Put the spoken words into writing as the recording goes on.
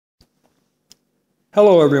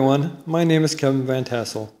Hello everyone, my name is Kevin Van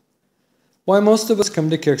Tassel. Why most of us come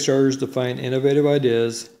to Kickstarters to find innovative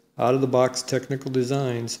ideas, out-of-the-box technical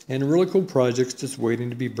designs, and really cool projects just waiting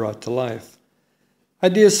to be brought to life.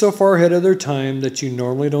 Ideas so far ahead of their time that you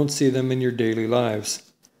normally don't see them in your daily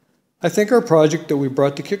lives. I think our project that we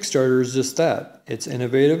brought to Kickstarter is just that. It's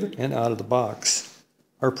innovative and out of the box.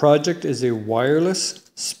 Our project is a wireless,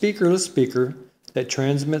 speakerless speaker that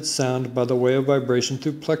transmits sound by the way of vibration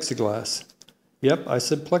through plexiglass. Yep, I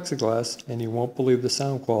said plexiglass, and you won't believe the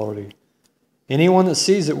sound quality. Anyone that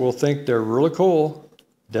sees it will think they're really cool,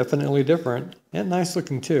 definitely different, and nice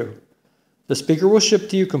looking too. The speaker will ship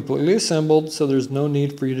to you completely assembled, so there's no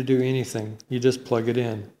need for you to do anything. You just plug it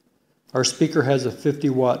in. Our speaker has a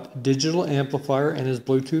 50-watt digital amplifier and is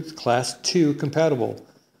Bluetooth Class 2 compatible.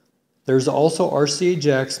 There's also RCA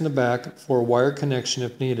jacks in the back for a wire connection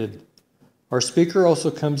if needed. Our speaker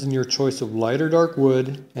also comes in your choice of light or dark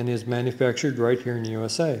wood and is manufactured right here in the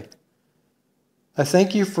USA. I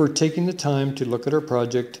thank you for taking the time to look at our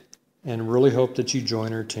project and really hope that you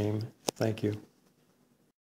join our team. Thank you.